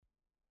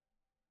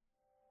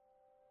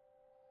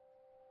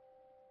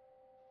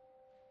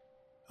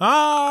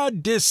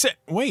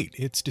Wait,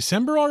 it's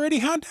December already?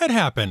 How'd that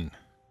happen?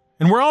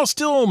 And we're all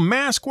still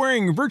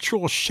mask-wearing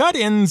virtual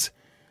shut-ins?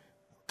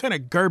 What kind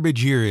of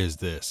garbage year is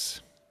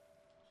this?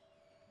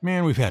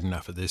 Man, we've had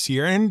enough of this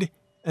year, and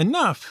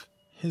enough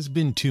has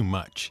been too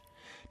much.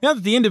 Now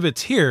that the end of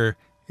it's here,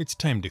 it's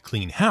time to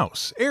clean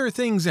house, air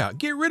things out,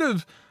 get rid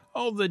of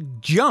all the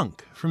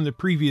junk from the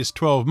previous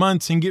 12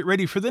 months, and get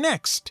ready for the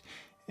next,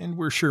 and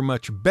we're sure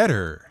much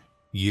better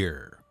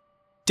year.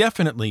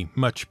 Definitely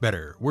much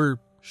better. We're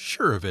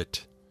sure of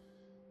it.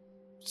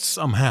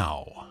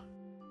 Somehow.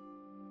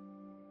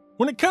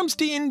 When it comes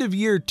to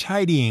end-of-year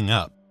tidying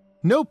up,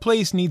 no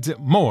place needs it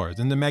more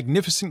than the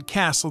magnificent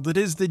castle that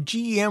is the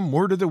GM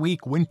Word of the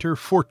Week Winter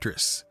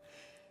Fortress.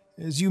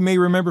 As you may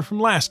remember from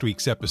last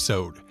week's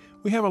episode,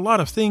 we have a lot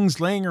of things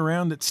laying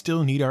around that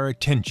still need our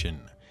attention.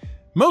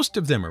 Most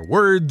of them are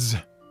words,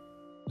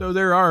 though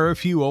there are a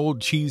few old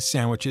cheese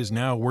sandwiches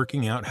now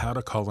working out how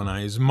to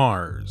colonize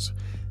Mars.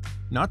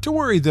 Not to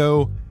worry,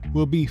 though,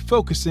 we'll be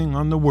focusing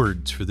on the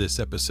words for this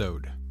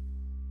episode.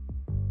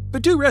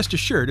 But do rest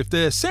assured, if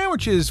the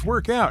sandwiches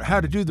work out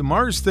how to do the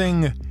Mars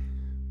thing,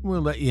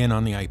 we'll let you in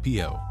on the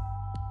IPO.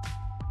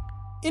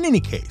 In any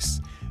case,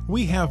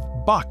 we have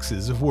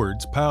boxes of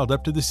words piled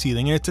up to the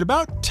ceiling, and it's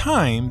about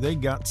time they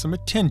got some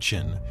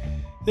attention.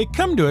 They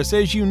come to us,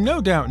 as you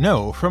no doubt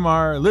know, from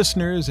our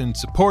listeners and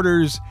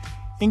supporters,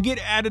 and get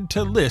added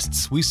to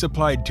lists we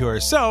supplied to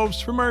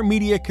ourselves from our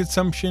media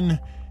consumption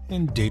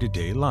and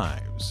day-to-day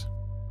lives.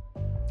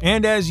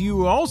 And as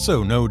you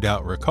also no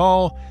doubt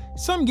recall,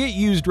 some get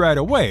used right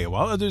away,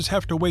 while others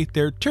have to wait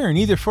their turn,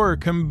 either for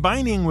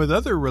combining with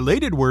other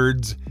related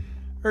words,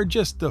 or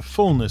just the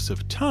fullness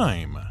of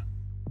time.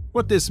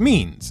 What this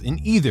means,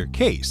 in either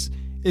case,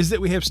 is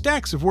that we have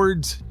stacks of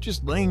words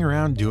just laying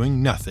around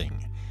doing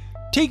nothing,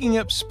 taking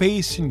up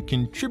space and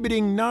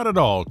contributing not at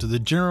all to the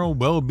general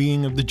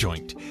well-being of the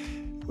joint,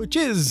 which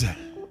is,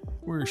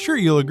 we're sure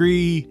you'll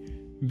agree,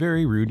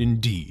 very rude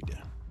indeed.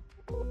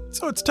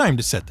 So it's time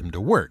to set them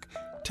to work.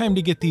 Time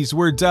to get these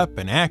words up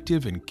and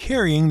active and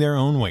carrying their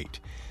own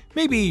weight.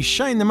 Maybe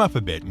shine them up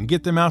a bit and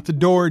get them out the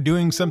door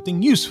doing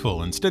something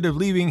useful instead of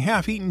leaving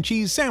half-eaten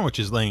cheese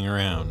sandwiches laying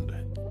around.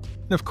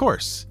 And of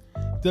course,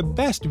 the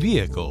best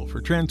vehicle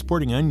for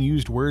transporting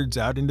unused words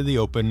out into the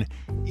open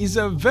is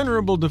a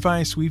venerable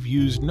device we've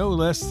used no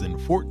less than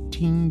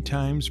 14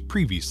 times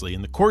previously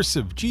in the course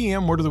of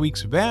GM Word of the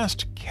Week's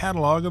vast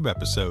catalog of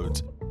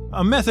episodes.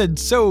 A method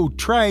so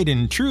tried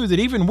and true that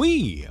even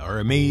we are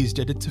amazed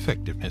at its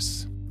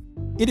effectiveness.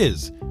 It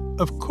is,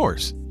 of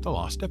course, the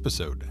Lost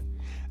Episode,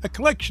 a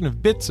collection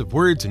of bits of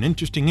words and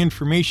interesting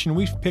information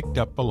we've picked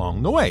up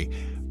along the way,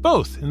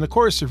 both in the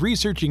course of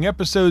researching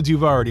episodes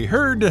you've already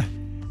heard,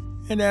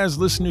 and as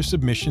listener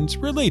submissions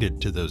related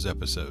to those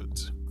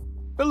episodes.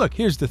 But look,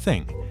 here's the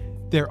thing.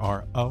 There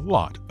are a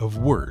lot of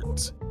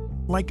words.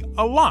 Like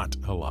a lot.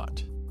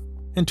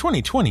 And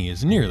 2020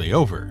 is nearly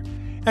over.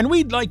 And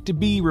we'd like to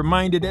be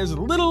reminded as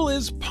little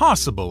as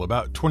possible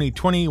about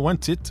 2020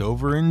 once it's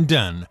over and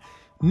done.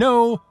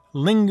 No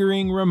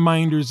lingering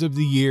reminders of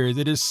the year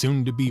that is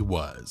soon to be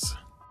was.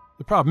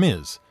 The problem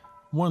is,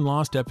 one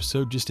lost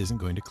episode just isn't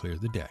going to clear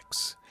the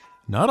decks.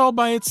 Not all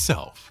by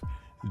itself.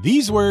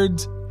 These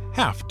words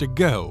have to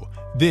go.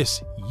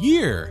 This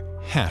year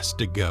has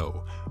to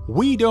go.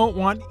 We don't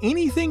want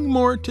anything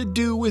more to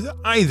do with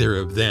either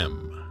of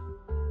them.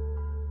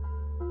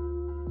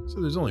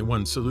 So there's only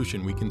one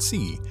solution we can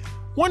see.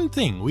 One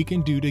thing we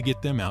can do to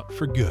get them out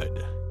for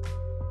good.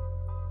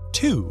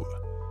 2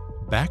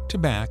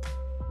 back-to-back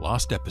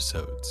lost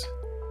episodes.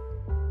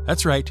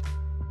 That's right,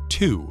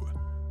 2,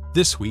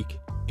 this week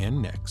and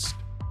next.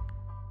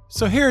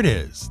 So here it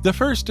is, the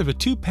first of a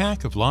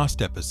 2-pack of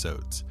lost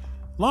episodes.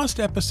 Lost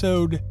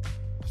episode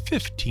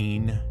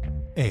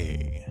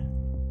 15A.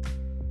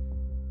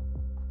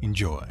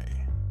 Enjoy.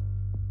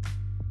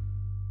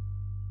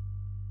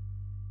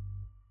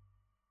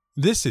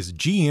 This is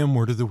GM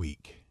Word of the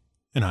Week,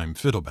 and I'm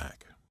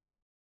Fiddleback.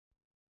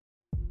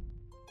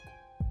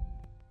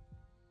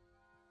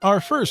 Our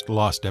first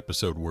lost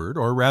episode word,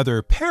 or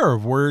rather pair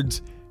of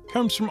words,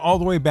 comes from all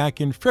the way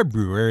back in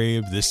February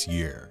of this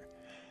year.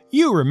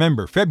 You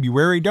remember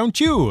February, don't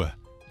you?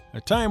 A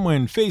time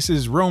when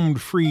faces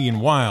roamed free and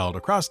wild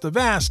across the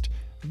vast,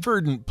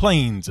 verdant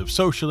plains of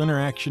social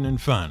interaction and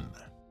fun.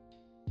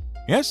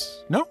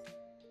 Yes? No?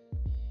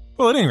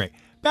 Well, at any rate,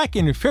 back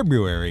in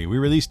February, we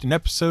released an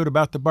episode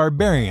about the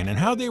barbarian and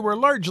how they were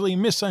largely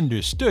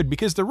misunderstood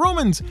because the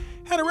Romans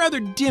had a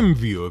rather dim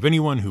view of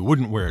anyone who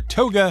wouldn't wear a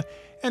toga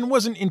and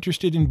wasn't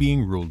interested in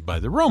being ruled by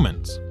the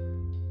Romans.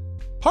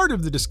 Part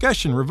of the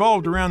discussion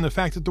revolved around the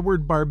fact that the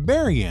word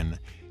barbarian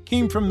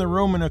came from the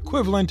Roman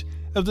equivalent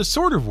of the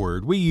sort of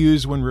word we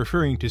use when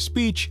referring to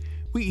speech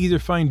we either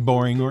find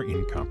boring or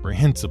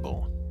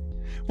incomprehensible.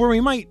 Where we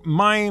might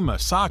mime a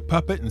sock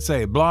puppet and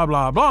say blah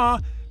blah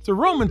blah, the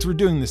Romans were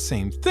doing the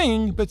same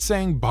thing, but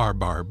saying bar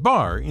bar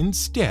bar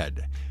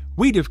instead.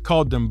 We'd have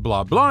called them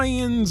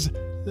blahblaians,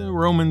 the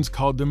Romans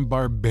called them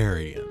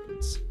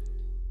barbarians.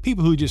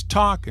 People who just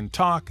talk and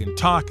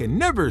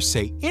never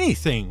say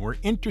anything we're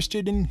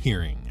interested in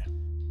hearing.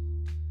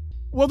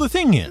 Well, the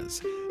thing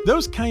is,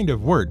 those kind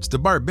of words, the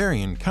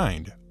barbarian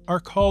kind,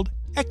 are called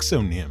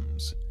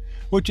exonyms,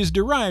 which is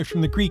derived from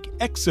the Greek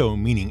exo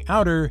meaning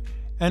outer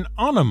and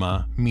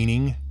onyma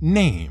meaning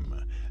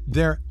name,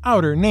 their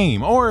outer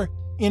name, or,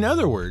 in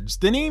other words,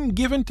 the name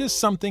given to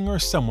something or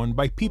someone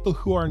by people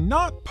who are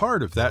not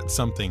part of that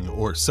something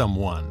or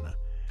someone.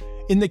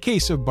 In the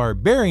case of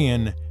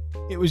barbarian,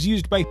 it was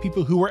used by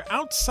people who were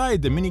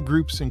outside the many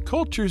groups and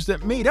cultures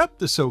that made up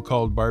the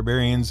so-called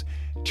barbarians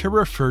to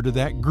refer to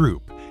that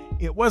group.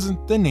 It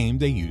wasn't the name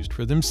they used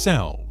for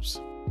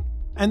themselves.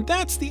 And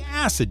that's the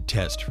acid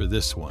test for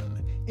this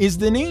one. Is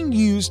the name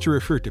used to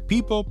refer to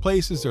people,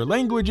 places, or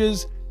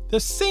languages the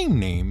same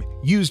name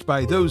used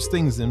by those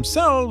things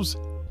themselves,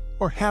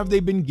 or have they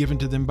been given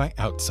to them by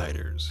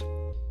outsiders?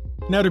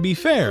 Now, to be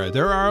fair,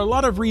 there are a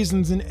lot of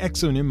reasons an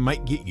exonym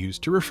might get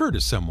used to refer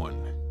to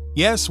someone.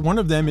 Yes, one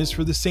of them is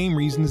for the same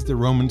reasons the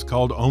Romans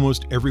called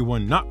almost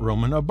everyone not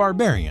Roman a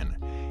barbarian.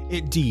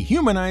 It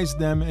dehumanized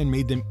them and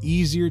made them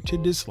easier to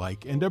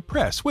dislike and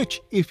oppress,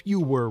 which, if you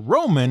were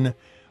Roman,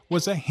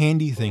 was a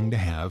handy thing to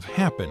have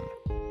happen.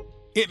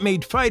 It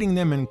made fighting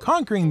them and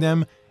conquering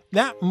them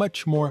that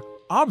much more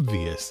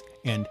obvious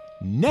and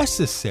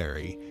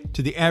necessary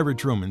to the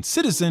average Roman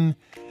citizen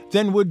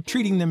than would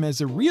treating them as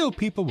a real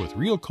people with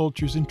real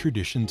cultures and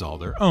traditions all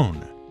their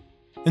own.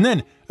 And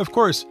then, of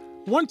course,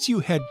 once you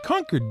had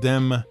conquered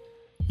them,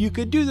 you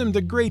could do them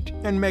the great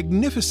and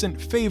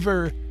magnificent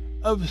favor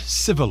of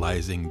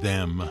civilizing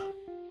them.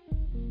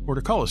 Or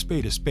to call a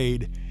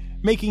spade,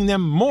 making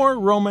them more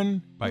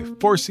Roman by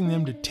forcing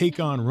them to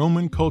take on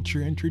Roman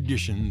culture and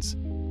traditions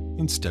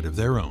instead of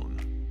their own.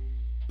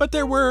 But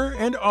there were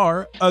and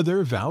are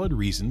other valid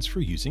reasons for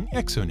using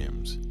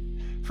exonyms.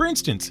 For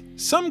instance,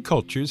 some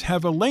cultures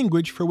have a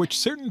language for which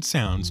certain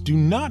sounds do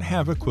not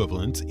have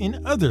equivalents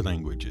in other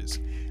languages,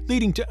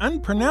 leading to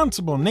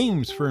unpronounceable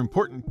names for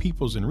important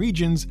peoples and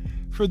regions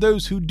for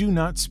those who do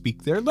not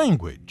speak their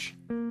language.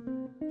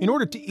 In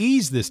order to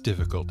ease this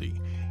difficulty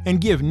and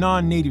give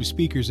non-native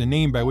speakers a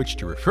name by which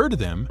to refer to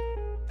them,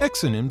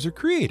 exonyms are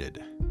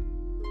created.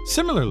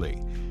 Similarly,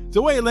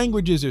 the way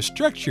languages are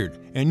structured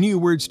and new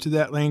words to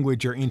that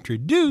language are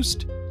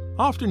introduced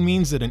often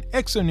means that an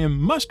exonym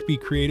must be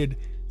created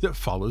that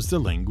follows the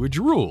language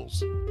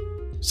rules,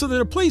 so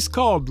that a place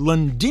called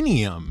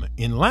Londinium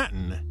in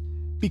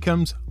Latin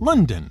becomes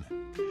London,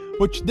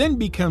 which then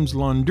becomes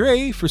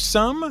Londres for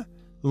some,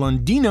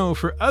 Londino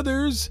for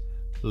others,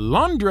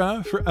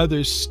 Londra for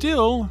others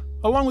still,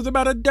 along with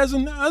about a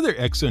dozen other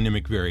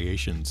exonymic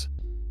variations,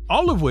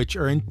 all of which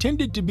are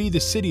intended to be the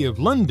city of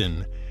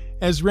London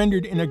as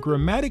rendered in a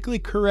grammatically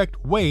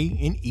correct way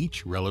in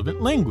each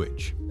relevant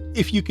language.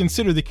 If you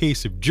consider the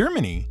case of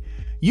Germany,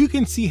 you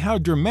can see how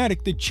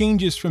dramatic the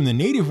changes from the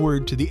native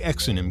word to the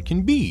exonym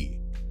can be.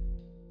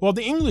 While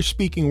the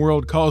English-speaking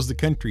world calls the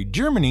country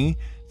Germany,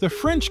 the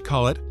French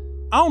call it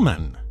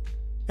Allemagne,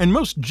 and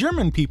most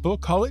German people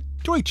call it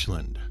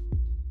Deutschland.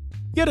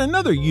 Yet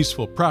another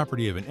useful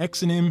property of an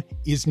exonym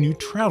is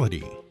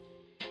neutrality.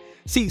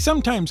 See,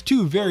 sometimes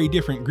two very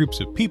different groups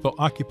of people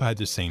occupy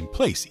the same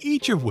place,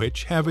 each of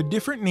which have a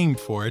different name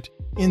for it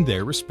in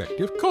their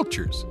respective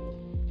cultures.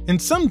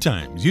 And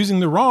sometimes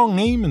using the wrong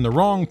name in the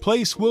wrong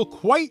place will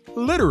quite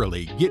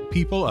literally get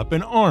people up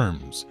in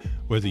arms,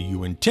 whether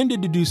you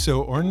intended to do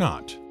so or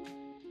not.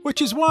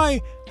 Which is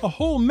why a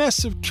whole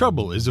mess of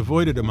trouble is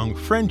avoided among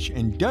French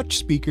and Dutch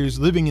speakers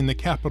living in the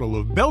capital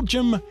of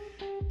Belgium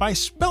by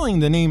spelling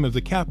the name of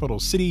the capital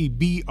city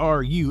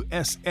Brussels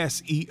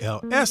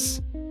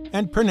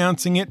and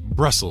pronouncing it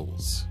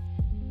Brussels.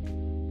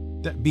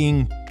 That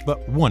being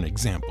but one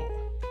example.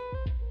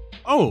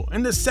 Oh,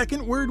 and the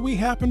second word we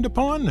happened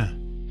upon?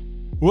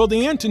 Well,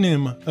 the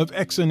antonym of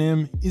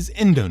exonym is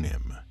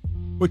endonym,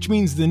 which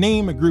means the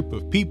name a group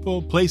of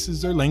people,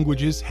 places, or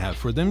languages have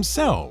for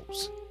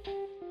themselves.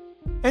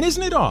 And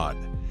isn't it odd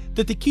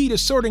that the key to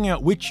sorting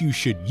out which you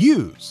should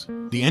use,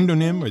 the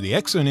endonym or the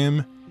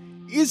exonym,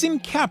 is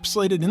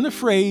encapsulated in the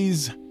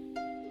phrase,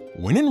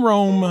 "When in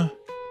Rome,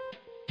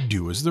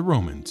 do as the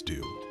Romans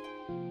do."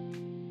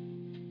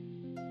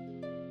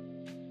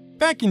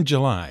 Back in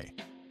July,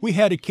 we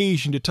had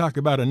occasion to talk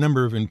about a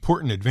number of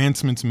important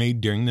advancements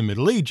made during the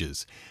Middle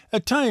Ages, a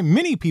time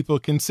many people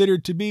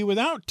considered to be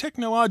without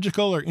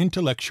technological or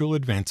intellectual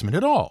advancement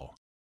at all.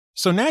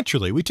 So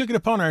naturally, we took it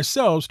upon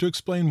ourselves to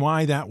explain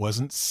why that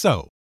wasn't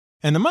so.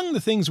 And among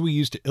the things we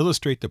used to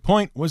illustrate the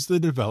point was the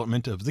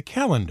development of the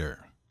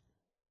calendar.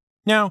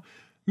 Now,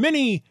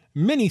 many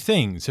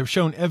things have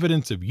shown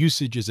evidence of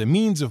usage as a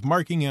means of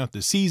marking out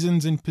the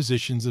seasons and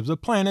positions of the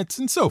planets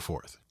and so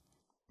forth.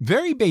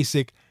 Very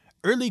basic,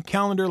 early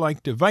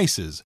calendar-like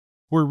devices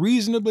were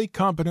reasonably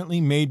competently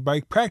made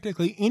by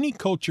practically any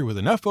culture with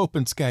enough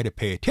open sky to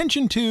pay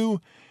attention to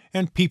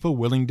and people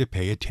willing to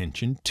pay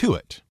attention to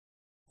it.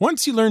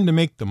 Once you learned to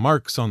make the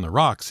marks on the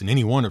rocks in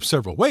any one of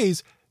several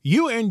ways,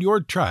 you and your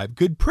tribe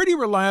could pretty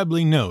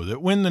reliably know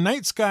that when the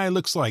night sky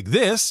looks like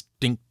this,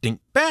 dink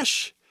dink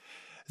bash,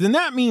 then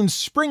that means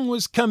spring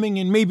was coming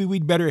and maybe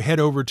we'd better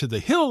head over to the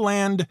hill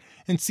land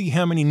and see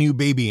how many new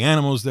baby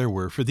animals there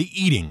were for the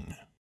eating.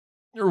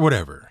 Or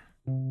whatever.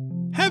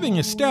 Having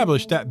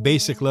established that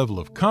basic level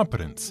of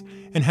competence,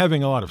 and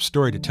having a lot of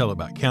story to tell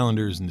about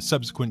calendars and the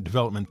subsequent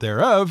development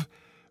thereof,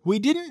 we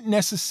didn't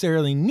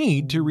necessarily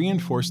need to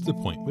reinforce the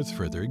point with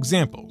further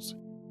examples,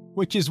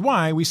 which is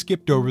why we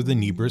skipped over the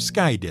Nebra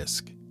sky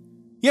disk.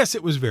 Yes,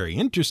 it was very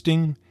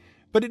interesting,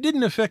 but it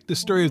didn't affect the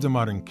story of the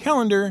modern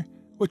calendar,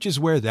 which is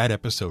where that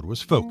episode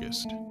was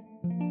focused.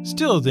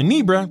 Still, the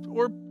Nebra,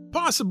 or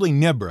possibly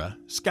Nebra,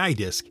 sky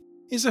disk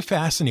is a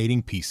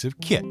fascinating piece of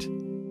kit.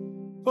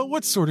 But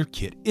what sort of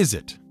kit is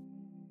it?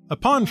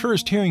 Upon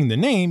first hearing the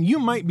name, you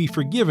might be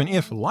forgiven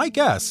if, like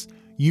us,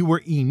 you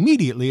were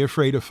immediately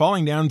afraid of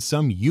falling down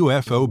some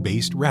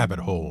UFO-based rabbit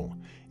hole.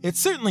 It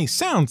certainly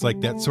sounds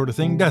like that sort of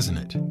thing, doesn't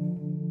it?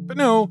 But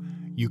no,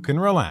 you can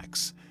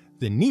relax.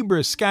 The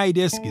Nebra sky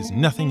disk is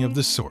nothing of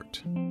the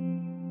sort.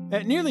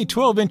 At nearly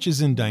 12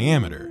 inches in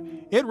diameter,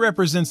 it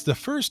represents the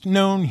first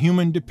known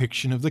human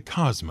depiction of the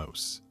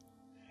cosmos.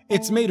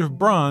 It's made of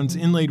bronze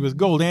inlaid with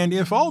gold, and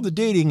if all the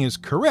dating is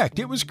correct,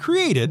 it was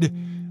created,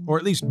 or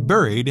at least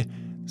buried,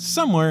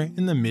 somewhere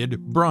in the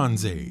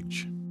mid-Bronze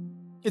Age.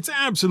 It's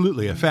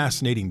absolutely a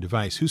fascinating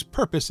device whose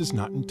purpose is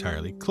not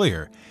entirely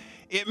clear.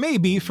 It may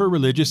be for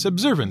religious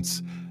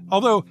observance,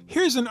 although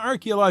here's an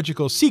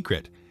archaeological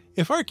secret.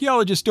 If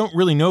archaeologists don't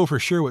really know for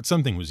sure what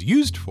something was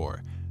used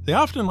for, they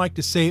often like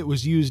to say it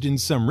was used in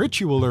some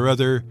ritual or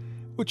other,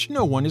 which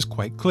no one is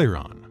quite clear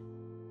on.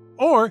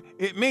 Or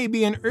it may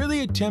be an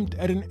early attempt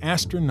at an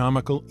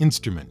astronomical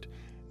instrument.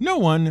 No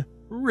one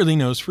really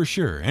knows for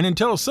sure, and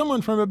until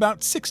someone from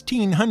about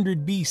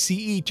 1600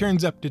 BCE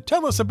turns up to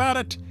tell us about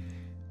it,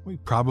 we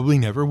probably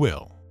never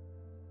will.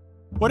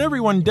 What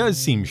everyone does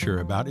seem sure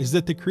about is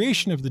that the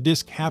creation of the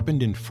disk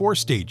happened in 4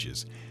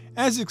 stages,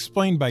 as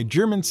explained by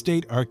German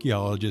state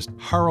archaeologist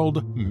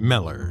Harald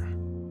Meller.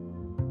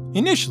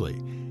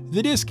 Initially,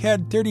 the disk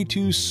had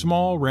 32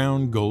 small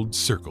round gold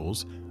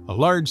circles, a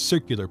large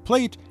circular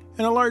plate,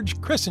 and a large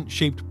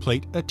crescent-shaped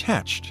plate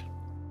attached.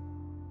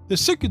 The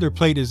circular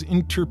plate is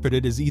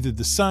interpreted as either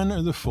the sun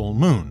or the full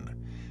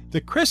moon,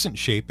 the crescent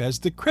shape as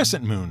the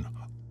crescent moon,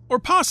 or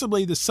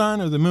possibly the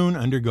sun or the moon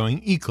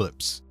undergoing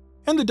eclipse,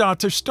 and the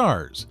dots are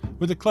stars,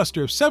 with a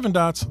cluster of 7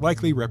 dots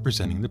likely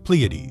representing the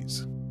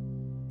Pleiades.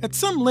 At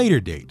some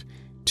later date,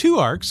 2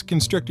 arcs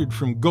constructed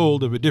from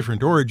gold of a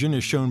different origin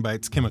as shown by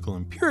its chemical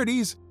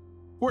impurities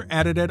were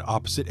added at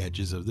opposite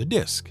edges of the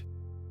disk.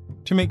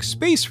 To make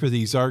space for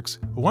these arcs,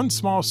 1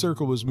 small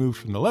circle was moved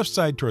from the left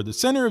side toward the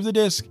center of the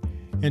disk,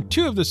 and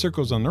 2 of the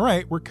circles on the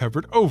right were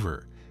covered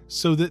over,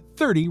 so that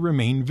 30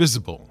 remain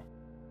visible.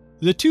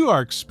 The 2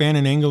 arcs span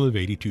an angle of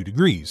 82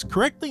 degrees,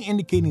 correctly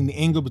indicating the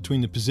angle between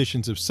the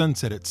positions of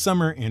sunset at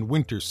summer and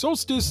winter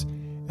solstice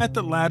at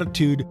the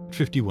latitude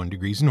 51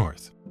 degrees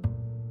north.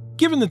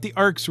 Given that the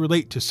arcs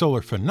relate to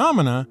solar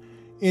phenomena,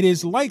 it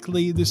is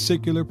likely the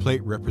circular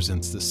plate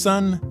represents the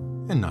sun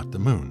and not the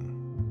moon.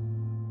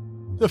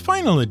 The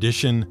final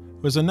addition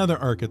was another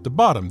arc at the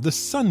bottom, the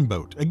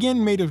sunboat,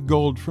 again made of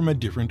gold from a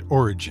different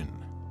origin.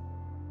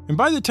 And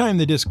by the time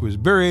the disk was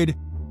buried,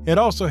 it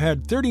also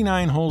had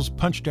 39 holes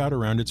punched out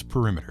around its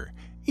perimeter,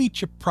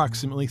 each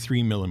approximately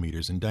 3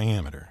 millimeters in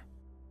diameter.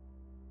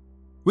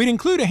 We'd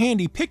include a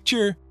handy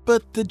picture,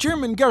 but the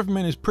German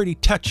government is pretty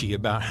touchy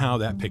about how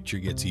that picture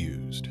gets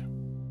used.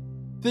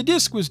 The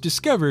disk was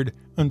discovered,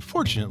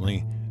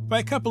 unfortunately, by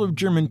a couple of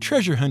German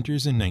treasure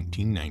hunters in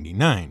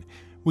 1999.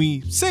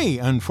 We say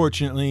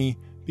unfortunately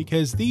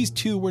because these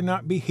 2 were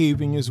not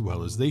behaving as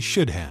well as they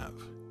should have.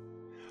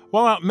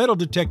 While out metal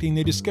detecting,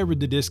 they discovered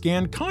the disk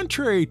and,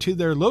 contrary to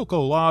their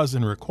local laws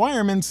and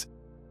requirements,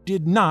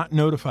 did not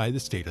notify the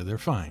state of their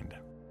find.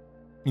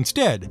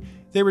 Instead,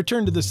 they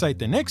returned to the site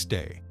the next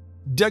day,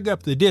 dug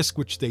up the disk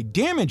which they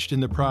damaged in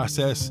the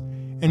process,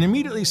 and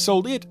immediately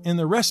sold it and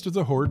the rest of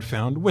the hoard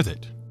found with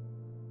it.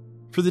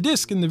 For the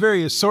disk and the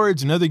various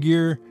swords and other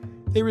gear,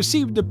 they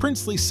received the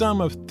princely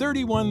sum of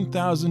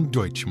 31,000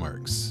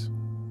 Deutschmarks.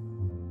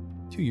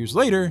 2 years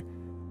later,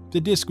 the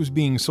disk was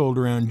being sold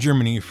around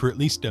Germany for at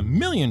least 1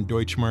 million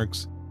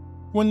Deutschmarks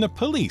when the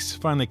police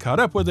finally caught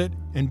up with it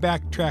and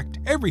backtracked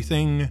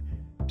everything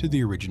to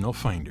the original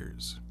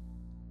finders.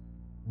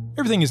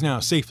 Everything is now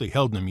safely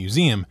held in a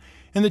museum,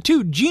 and the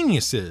 2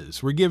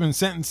 geniuses were given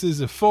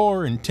sentences of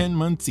 4 and 10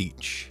 months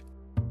each,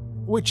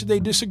 which they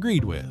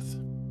disagreed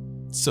with,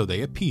 so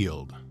they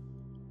appealed.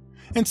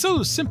 And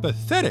so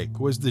sympathetic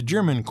was the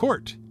German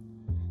court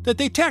that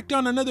they tacked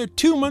on another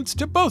 2 months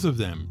to both of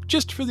them,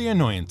 just for the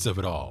annoyance of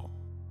it all.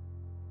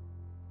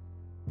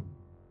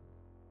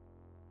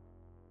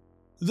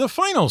 The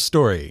final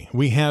story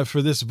we have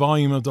for this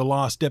volume of The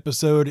Lost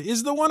Episode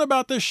is the one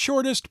about the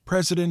shortest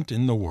president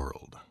in the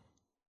world.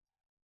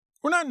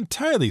 We're not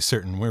entirely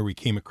certain where we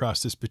came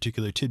across this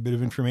particular tidbit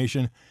of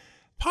information.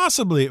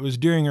 Possibly it was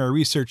during our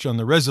research on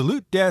the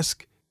Resolute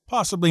desk,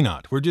 possibly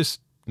not, we're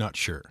just not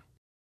sure.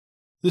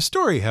 The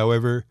story,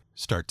 however,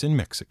 starts in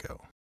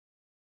Mexico.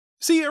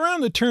 See,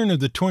 around the turn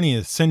of the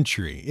 20th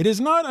century, it is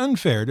not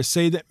unfair to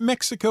say that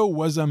Mexico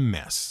was a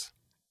mess.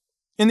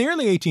 In the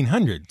early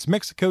 1800s,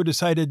 Mexico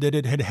decided that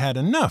it had had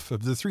enough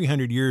of the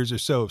 300 years or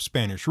so of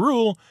Spanish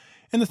rule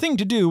And the thing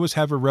to do was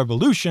have a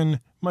revolution,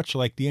 much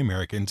like the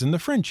Americans and the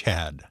French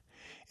had.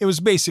 It was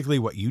basically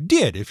what you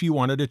did if you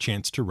wanted a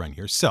chance to run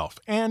yourself,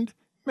 and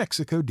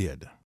Mexico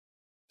did.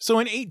 So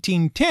in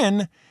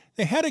 1810,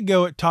 they had a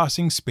go at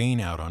tossing Spain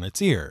out on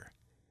its ear.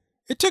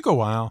 It took a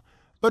while,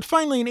 but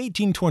finally in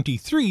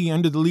 1823,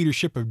 under the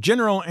leadership of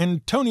General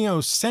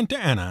Antonio Santa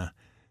Anna,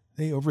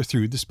 they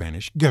overthrew the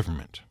Spanish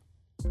government.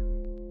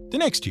 The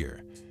next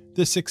year,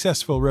 the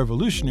successful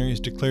revolutionaries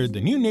declared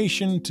the new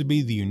nation to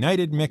be the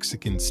United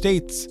Mexican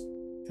States,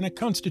 and a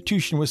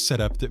constitution was set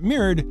up that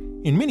mirrored,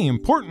 in many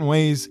important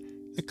ways,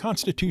 the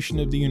Constitution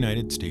of the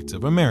United States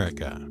of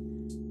America.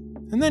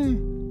 And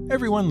then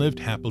everyone lived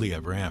happily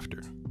ever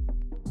after.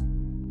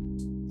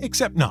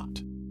 Except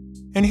not.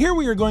 And here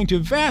we are going to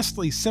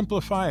vastly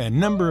simplify a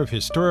number of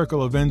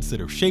historical events that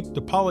have shaped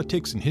the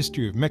politics and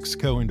history of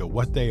Mexico into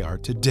what they are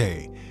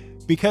today,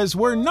 because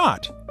we're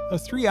not a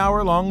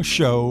 3-hour-long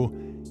show,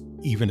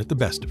 even at the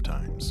best of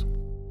times.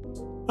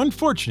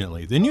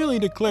 Unfortunately, the newly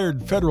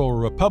declared Federal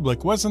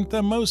Republic wasn't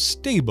the most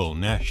stable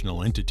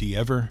national entity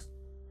ever.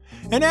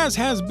 And as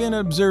has been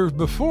observed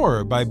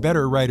before by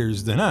better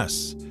writers than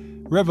us,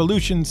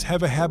 revolutions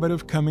have a habit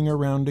of coming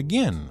around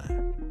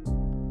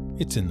again.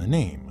 It's in the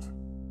name.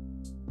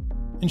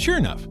 And sure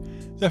enough,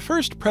 the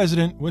first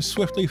president was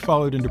swiftly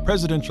followed into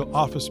presidential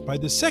office by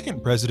the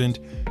second president,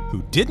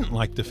 who didn't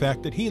like the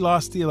fact that he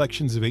lost the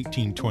elections of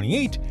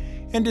 1828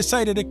 and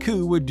decided a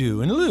coup would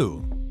do in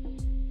lieu.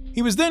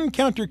 He was then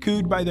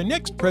counter-couped by the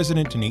next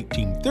president in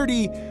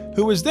 1830,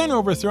 who was then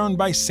overthrown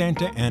by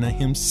Santa Anna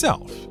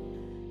himself.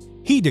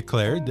 He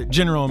declared that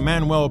General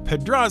Manuel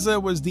Pedraza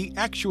was the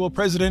actual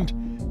president,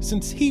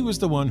 since he was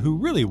the one who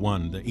really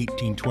won the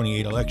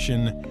 1828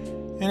 election,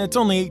 and it's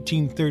only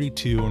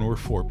 1832 and we're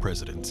 4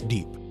 presidents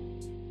deep.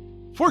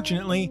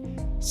 Fortunately,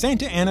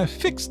 Santa Anna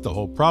fixed the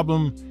whole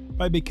problem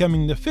by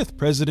becoming the 5th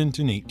president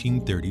in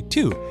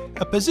 1832,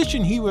 a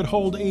position he would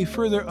hold a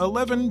further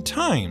 11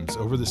 times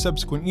over the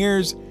subsequent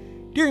years,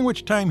 during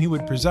which time he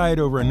would preside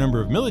over a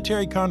number of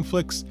military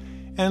conflicts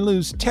and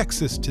lose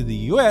Texas to the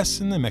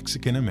U.S. in the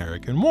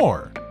Mexican-American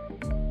War.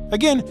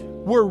 Again,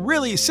 we're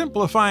really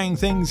simplifying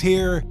things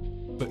here,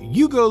 but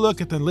you go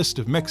look at the list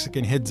of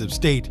Mexican heads of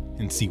state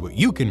and see what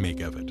you can make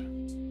of it.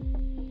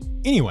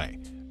 Anyway,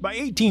 by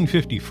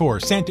 1854,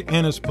 Santa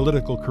Anna's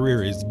political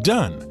career is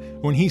done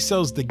when he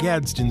sells the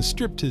Gadsden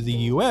Strip to the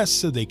U.S.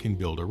 so they can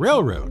build a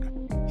railroad.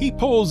 He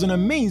pulls an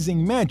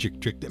amazing magic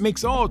trick that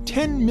makes all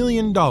 $10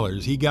 million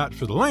he got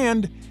for the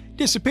land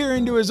disappear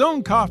into his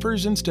own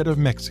coffers instead of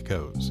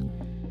Mexico's,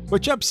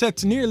 which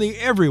upsets nearly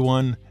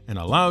everyone and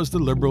allows the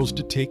liberals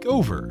to take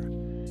over.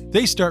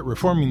 They start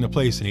reforming the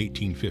place in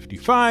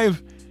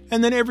 1855,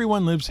 and then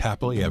everyone lives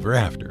happily ever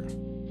after.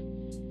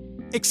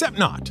 Except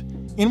not.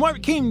 In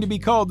what came to be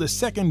called the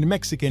Second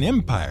Mexican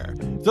Empire,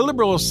 the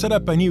liberals set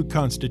up a new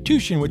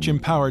constitution which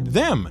empowered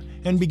them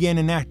and began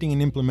enacting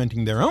and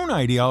implementing their own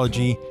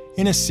ideology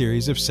in a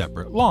series of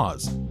separate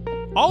laws,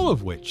 all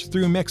of which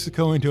threw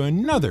Mexico into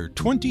another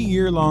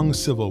 20-year-long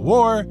civil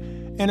war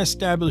and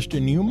established a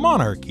new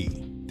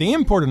monarchy. They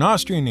import an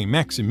Austrian named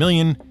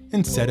Maximilian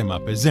and set him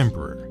up as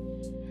emperor,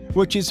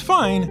 which is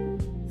fine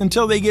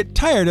until they get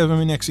tired of him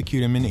and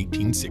execute him in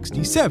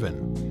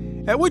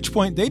 1867, at which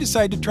point they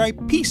decide to try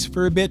peace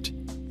for a bit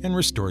and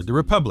restored the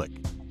republic.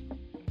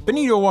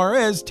 Benito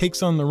Juarez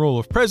takes on the role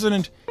of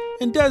president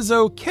and does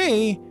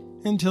okay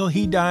until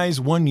he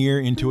dies 1 year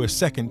into a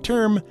second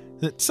term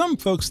that some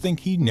folks think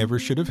he never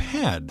should have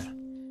had.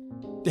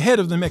 The head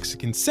of the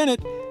Mexican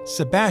Senate,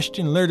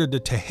 Sebastian Lerdo de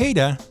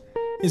Tejeda,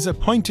 is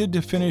appointed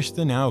to finish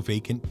the now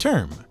vacant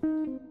term.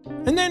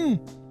 And then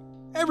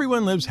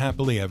everyone lives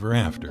happily ever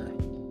after.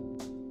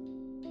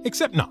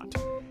 Except not.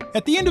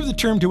 At the end of the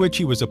term to which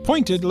he was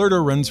appointed,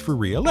 Lerdo runs for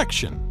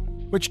re-election,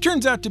 which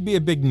turns out to be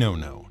a big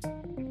no-no.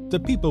 The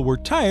people were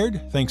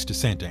tired, thanks to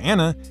Santa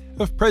Anna,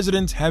 of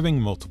presidents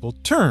having multiple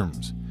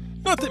terms.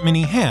 Not that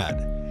many had,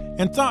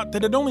 and thought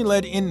that it only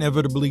led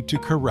inevitably to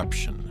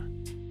corruption.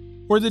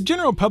 Where the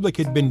general public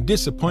had been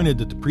disappointed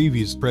that the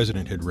previous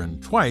president had run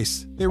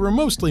twice, they were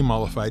mostly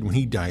mollified when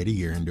he died a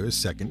year into his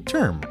second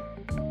term.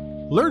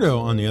 Lerdo,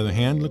 on the other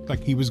hand, looked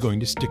like he was going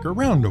to stick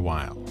around a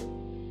while.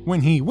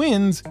 When he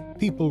wins,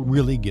 people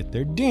really get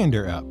their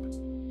dander up,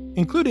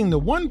 including the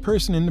one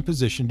person in the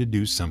position to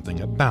do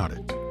something about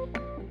it.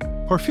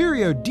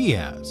 Porfirio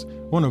Diaz,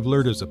 one of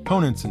Lerdo's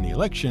opponents in the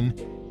election,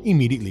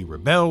 immediately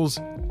rebels,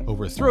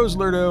 overthrows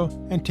Lerdo,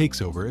 and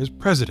takes over as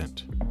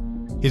president.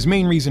 His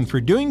main reason for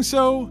doing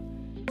so?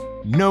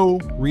 No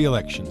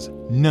re-elections.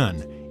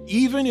 None.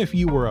 Even if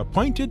you were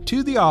appointed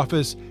to the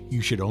office,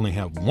 you should only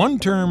have one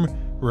term,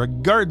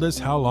 regardless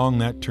how long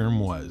that term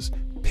was.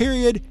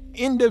 Period.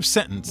 End of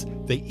sentence.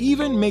 They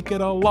even make it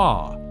a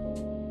law.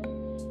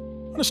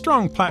 On a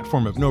strong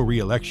platform of no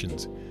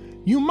re-elections,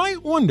 you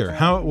might wonder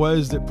how it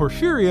was that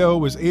Porfirio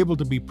was able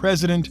to be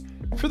president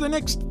for the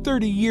next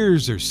 30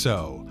 years or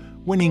so,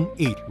 winning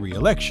 8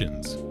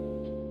 re-elections.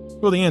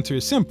 Well, the answer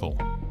is simple.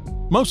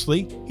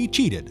 Mostly, he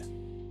cheated.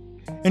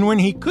 And when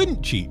he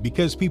couldn't cheat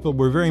because people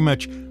were very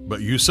much,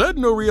 "But you said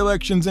no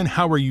re-elections and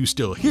how are you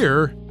still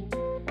here?"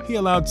 he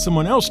allowed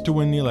someone else to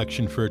win the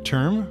election for a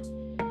term,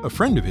 a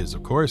friend of his,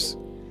 of course,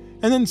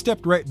 and then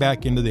stepped right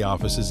back into the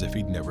office as if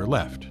he'd never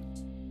left.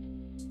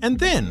 And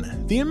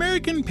then, the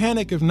American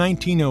Panic of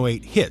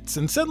 1908 hits,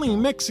 and suddenly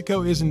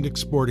Mexico isn't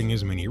exporting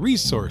as many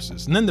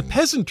resources, and then the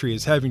peasantry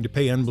is having to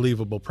pay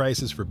unbelievable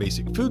prices for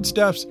basic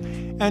foodstuffs,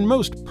 and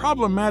most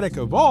problematic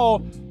of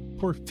all,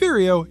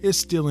 Porfirio is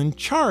still in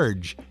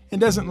charge,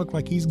 and doesn't look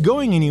like he's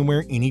going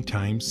anywhere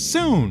anytime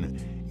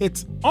soon.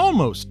 It's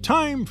almost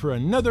time for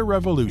another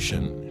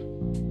revolution.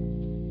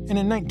 And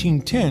in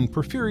 1910,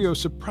 Porfirio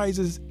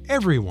surprises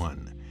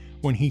everyone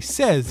when he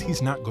says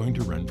he's not going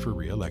to run for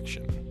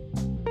re-election.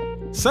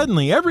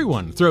 Suddenly,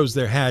 everyone throws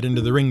their hat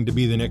into the ring to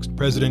be the next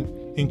president,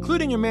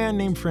 including a man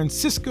named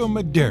Francisco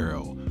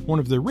Madero, one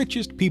of the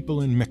richest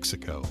people in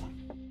Mexico.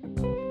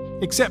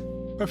 Except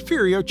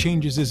Porfirio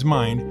changes his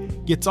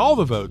mind, gets all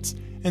the votes,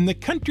 and the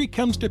country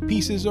comes to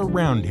pieces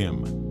around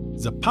him.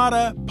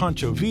 Zapata,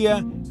 Pancho Villa,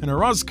 and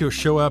Orozco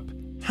show up,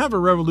 have a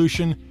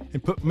revolution,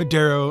 and put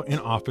Madero in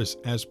office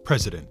as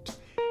president.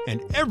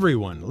 And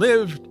everyone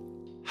lived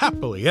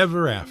happily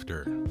ever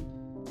after.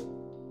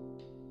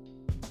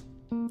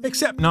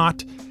 Except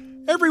not.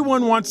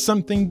 Everyone wants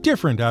something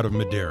different out of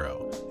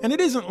Madero, and it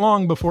isn't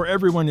long before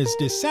everyone is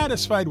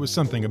dissatisfied with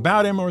something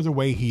about him or the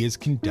way he is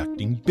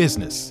conducting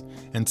business.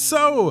 And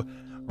so,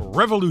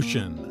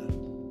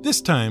 revolution.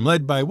 This time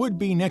led by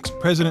would-be next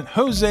president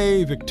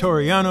Jose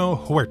Victoriano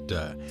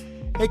Huerta.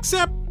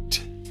 Except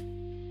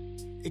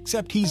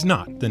he's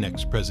not the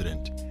next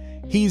president.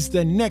 He's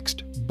the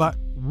next but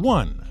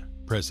one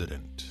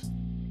president.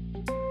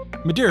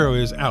 Madero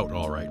is out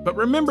all right, but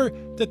remember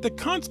that the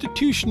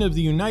Constitution of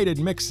the United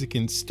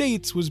Mexican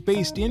States was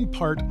based in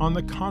part on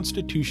the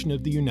Constitution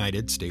of the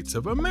United States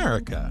of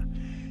America.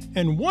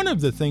 And one of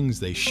the things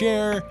they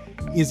share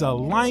is a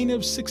line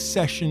of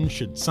succession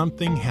should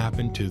something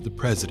happen to the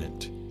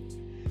president.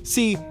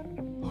 See,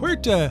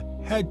 Huerta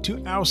had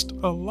to oust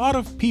a lot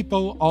of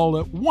people all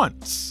at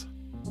once.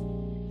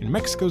 And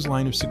Mexico's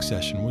line of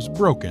succession was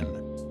broken.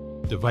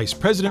 The vice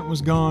president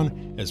was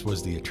gone, as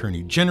was the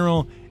attorney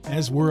general,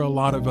 as were a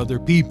lot of other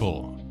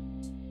people.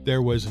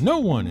 There was no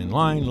one in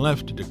line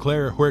left to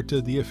declare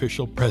Huerta the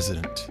official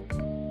president.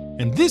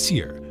 And this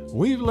year,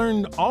 we've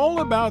learned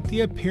all about the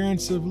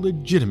appearance of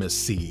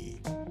legitimacy,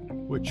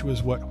 which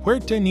was what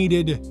Huerta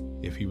needed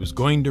if he was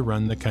going to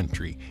run the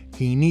country.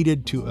 He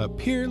needed to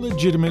appear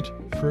legitimate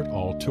for it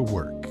all to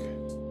work.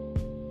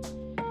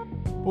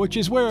 Which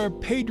is where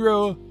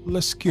Pedro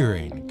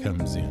Lascurain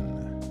comes in.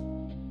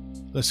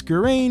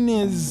 Lascurain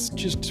is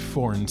just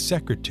foreign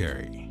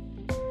secretary.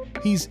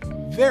 He's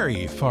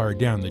very far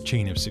down the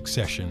chain of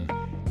succession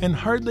and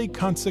hardly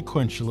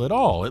consequential at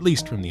all, at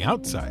least from the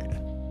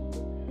outside.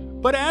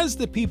 But as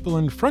the people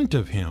in front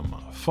of him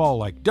fall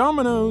like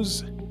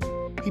dominoes,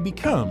 he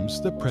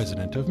becomes the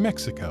president of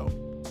Mexico.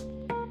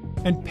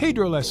 And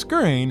Pedro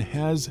Lascurain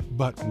has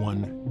but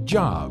one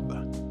job: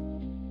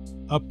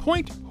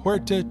 appoint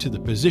Huerta to the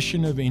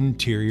position of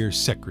Interior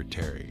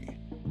Secretary,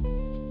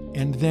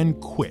 and then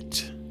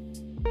quit.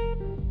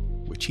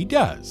 Which he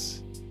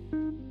does.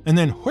 And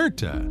then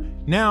Huerta,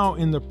 now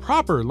in the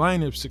proper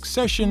line of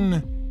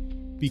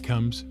succession,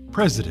 becomes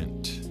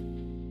president.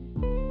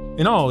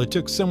 In all, it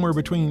took somewhere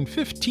between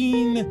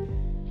 15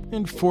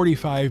 and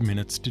 45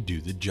 minutes to do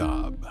the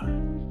job,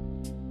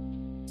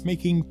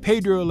 making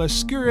Pedro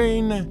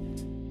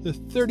Lascurain the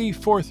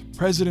 34th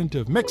president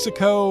of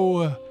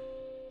Mexico,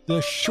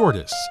 the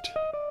shortest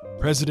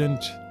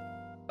president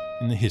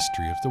in the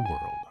history of the world.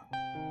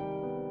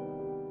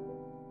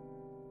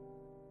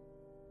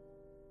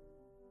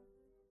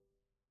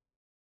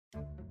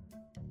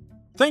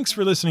 Thanks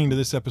for listening to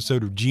this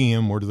episode of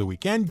GM Word of the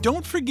Week, and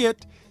don't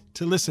forget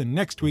to listen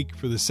next week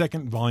for the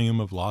second volume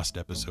of Lost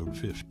Episode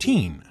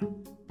 15.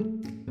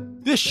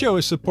 This show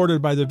is supported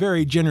by the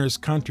very generous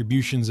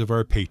contributions of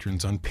our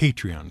patrons on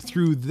Patreon.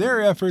 Through their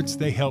efforts,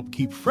 they help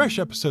keep fresh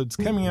episodes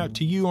coming out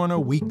to you on a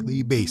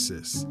weekly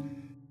basis.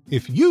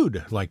 If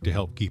you'd like to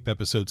help keep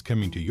episodes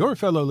coming to your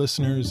fellow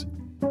listeners,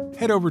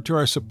 head over to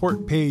our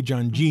support page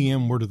on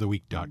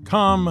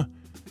gmwordoftheweek.com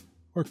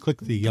or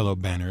click the yellow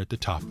banner at the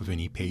top of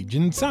any page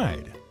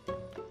inside.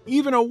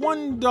 Even a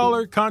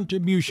 $1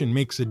 contribution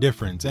makes a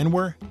difference, and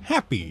we're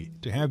happy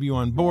to have you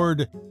on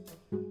board,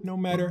 no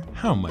matter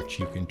how much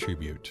you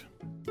contribute.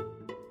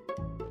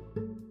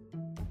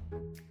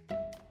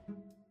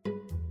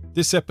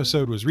 This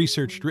episode was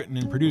researched, written,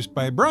 and produced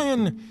by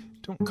Brian,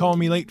 don't call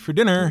me late for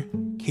dinner,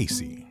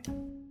 Casey.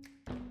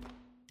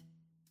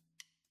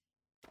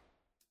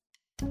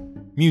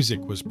 Music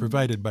was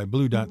provided by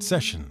Blue Dot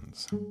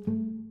Sessions.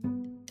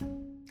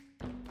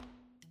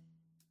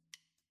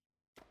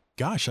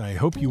 Gosh, I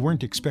hope you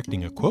weren't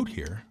expecting a quote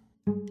here.